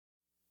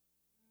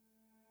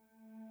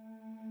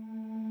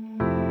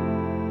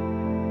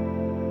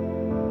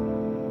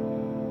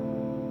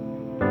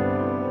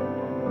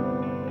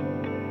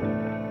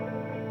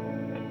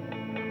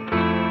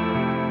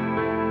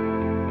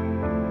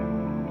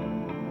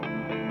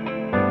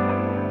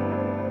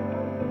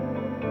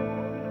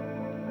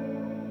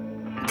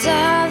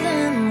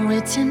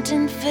irritant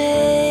and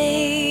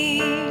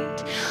fate.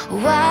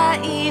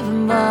 Why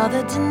even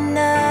bother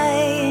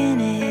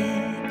denying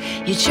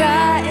it? You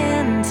try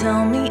and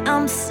tell me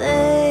I'm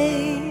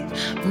safe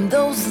from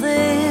those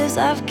lips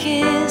I've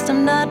kissed.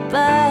 I'm not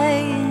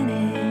buying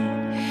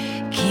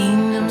it.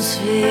 Kingdoms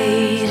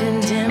fade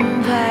and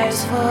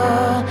empires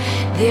fall.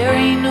 There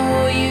ain't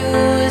no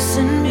use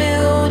in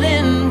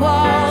building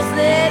walls.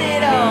 Let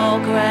it all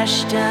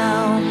crash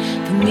down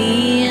for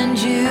me and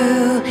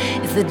you.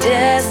 It's the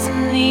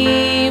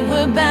destiny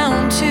we're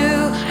bound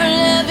to. Our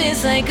love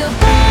is like a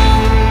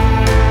bomb.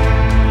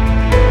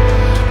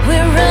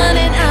 We're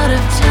running out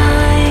of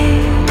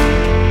time.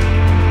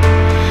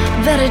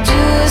 Better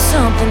do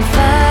something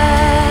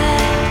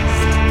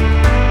fast.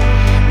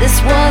 This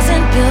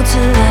wasn't built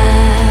to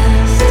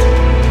last.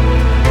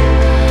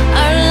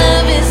 Our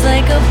love is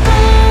like a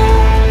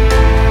bomb.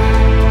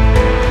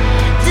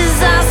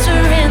 Disaster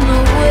in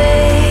the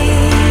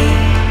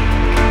wake.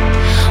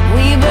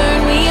 We burn,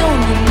 we own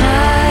the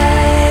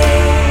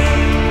night,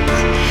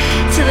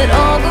 till it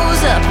all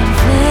goes up in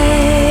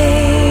flames.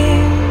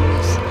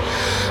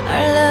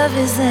 Our love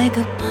is like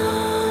a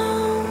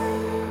bomb.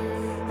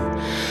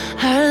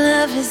 Our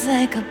love is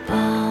like a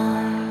bomb.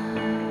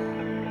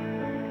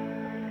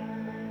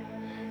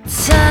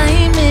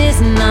 Time is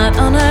not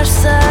on our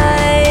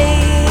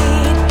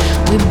side.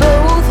 We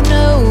both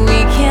know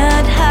we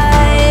can't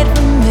hide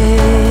from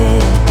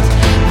it.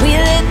 We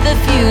lit the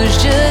fuse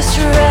just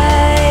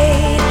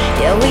right.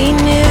 Yeah, we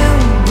knew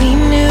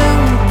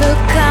the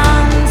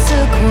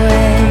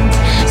consequence.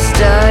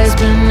 Stars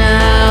burn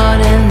out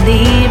and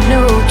leave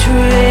no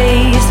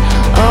trace.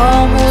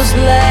 Almost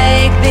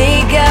like they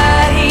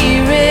got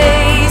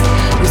erased.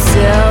 We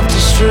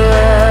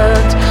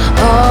self-destruct,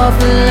 all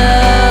for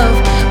love.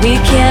 We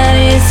can't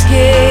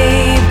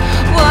escape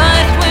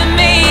what we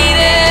made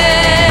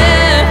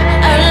of.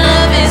 Our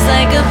love is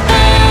like a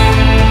bomb.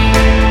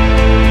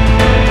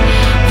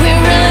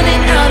 We're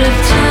running out of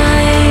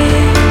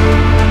time.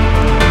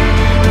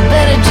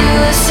 Better do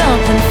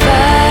something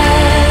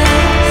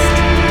fast.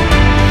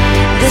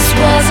 This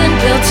wasn't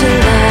built to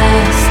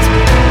last.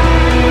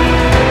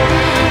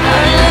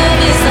 Our love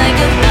is like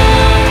a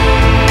bomb.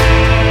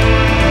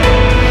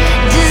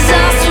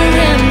 Disaster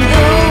in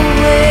the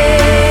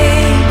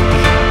wake.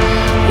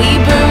 We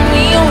burn,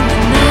 we own the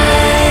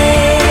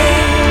night,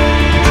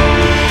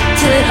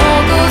 till it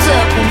all goes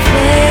up in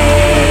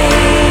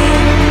flames.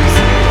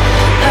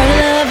 Our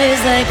love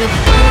is like a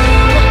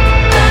bomb.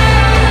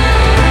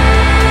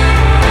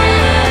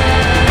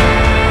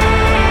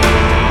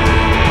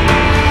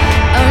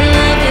 Our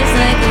love is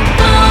like a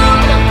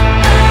bomb.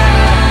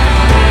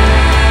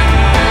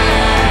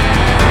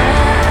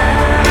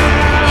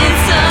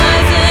 It's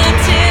ours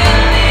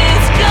until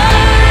it's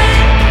gone.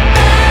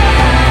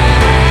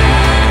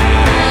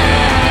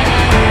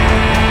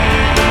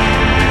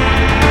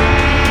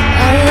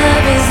 Our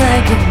love is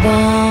like a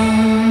bomb.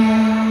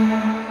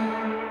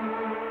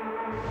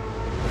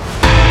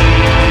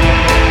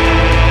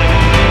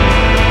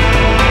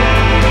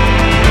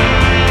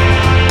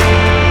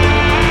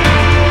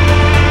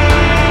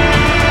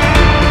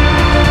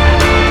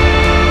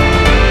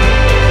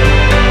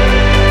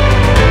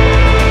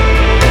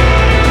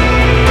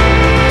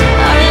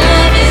 Our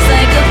love is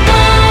like a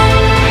bomb.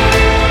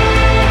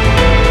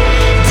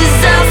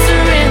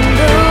 Disaster in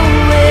the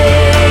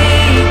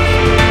wake.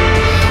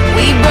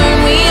 We burn,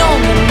 we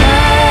own the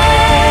night,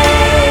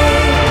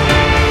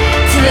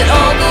 till it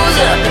all goes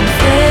up in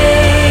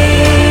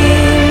flames.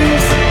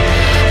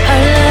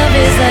 Our love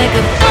is like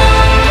a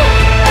bomb.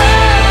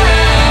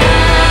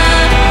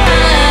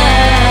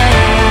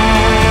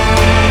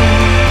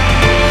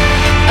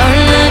 Our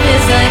love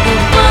is like a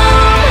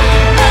bomb.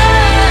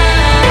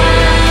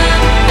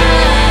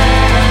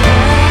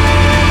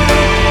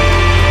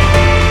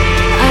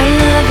 Our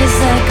love is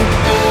like a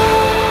bomb.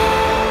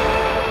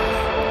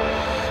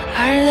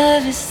 Our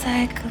love is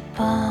like a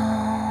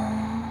bomb.